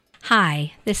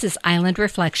Hi, this is Island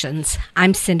Reflections.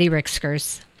 I'm Cindy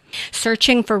Rixkers.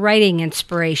 Searching for writing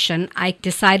inspiration, I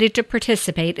decided to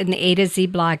participate in the A to Z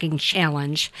blogging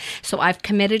challenge, so I've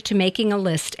committed to making a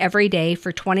list every day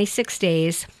for 26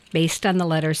 days based on the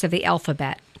letters of the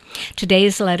alphabet.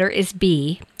 Today's letter is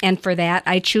B, and for that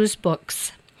I choose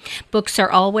books. Books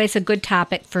are always a good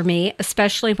topic for me,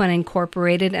 especially when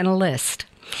incorporated in a list.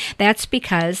 That's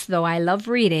because, though I love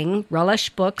reading, relish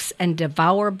books, and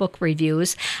devour book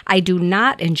reviews, I do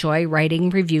not enjoy writing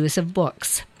reviews of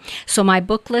books. So my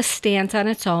book list stands on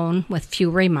its own with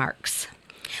few remarks.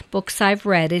 Books I've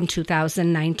read in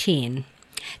 2019.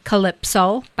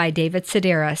 Calypso by David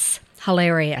Sedaris.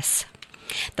 Hilarious.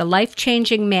 The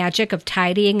Life-Changing Magic of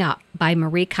Tidying Up by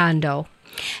Marie Kondo.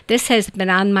 This has been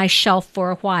on my shelf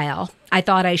for a while. I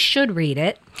thought I should read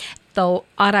it, though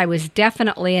I was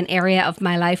definitely an area of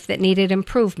my life that needed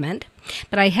improvement,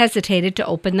 but I hesitated to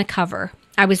open the cover.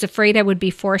 I was afraid I would be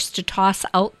forced to toss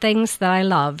out things that I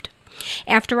loved.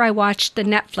 After I watched the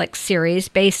Netflix series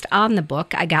based on the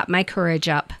book, I got my courage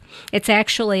up. It's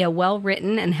actually a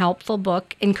well-written and helpful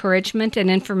book, encouragement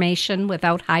and information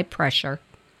without high pressure.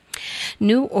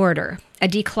 New Order, a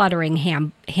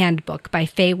decluttering handbook by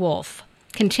Faye Wolf,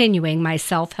 continuing my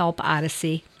self-help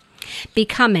odyssey.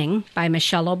 Becoming by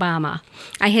Michelle Obama.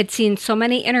 I had seen so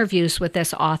many interviews with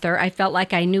this author, I felt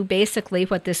like I knew basically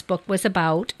what this book was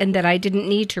about and that I didn't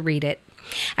need to read it.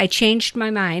 I changed my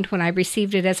mind when I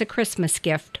received it as a Christmas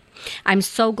gift. I'm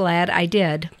so glad I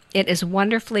did. It is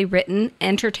wonderfully written,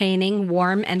 entertaining,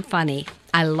 warm, and funny.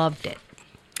 I loved it.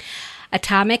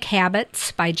 Atomic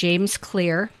Habits by James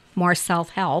Clear, more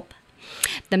self-help.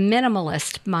 The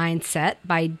Minimalist Mindset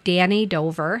by Danny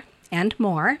Dover, and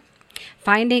more.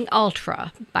 Finding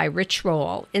Ultra by Rich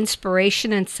Roll,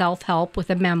 inspiration and self-help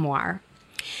with a memoir.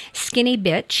 Skinny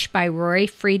Bitch by Rory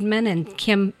Friedman and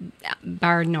Kim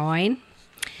Barnoin.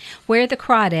 Where the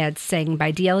Crawdads Sing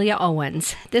by Delia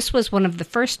Owens. This was one of the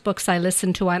first books I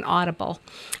listened to on Audible.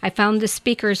 I found the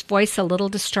speaker's voice a little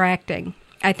distracting.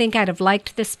 I think I'd have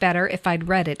liked this better if I'd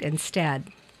read it instead.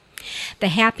 The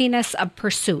Happiness of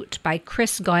Pursuit by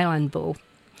Chris Goilenboe.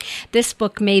 This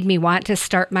book made me want to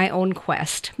start my own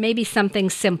quest, maybe something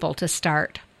simple to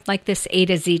start, like this A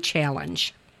to Z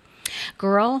challenge.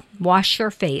 Girl, Wash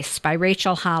Your Face by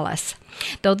Rachel Hollis.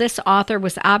 Though this author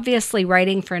was obviously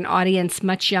writing for an audience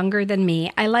much younger than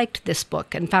me, I liked this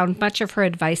book and found much of her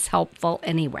advice helpful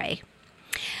anyway.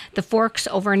 The Forks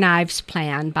Over Knives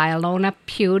Plan by Alona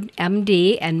Pugh,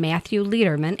 MD, and Matthew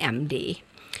Lederman, MD.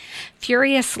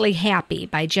 Furiously Happy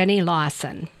by Jenny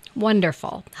Lawson.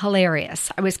 Wonderful,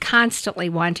 hilarious. I was constantly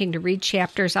wanting to read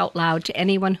chapters out loud to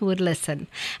anyone who would listen.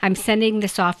 I'm sending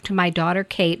this off to my daughter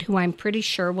Kate, who I'm pretty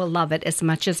sure will love it as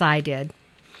much as I did.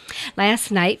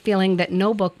 Last night, feeling that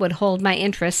no book would hold my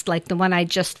interest like the one I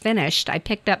just finished, I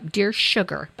picked up Dear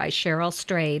Sugar by Cheryl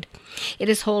Strayed. It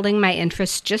is holding my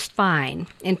interest just fine.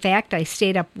 In fact, I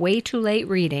stayed up way too late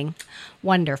reading.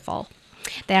 Wonderful.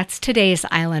 That's today's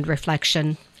Island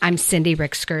Reflection. I'm Cindy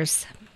Rixkers.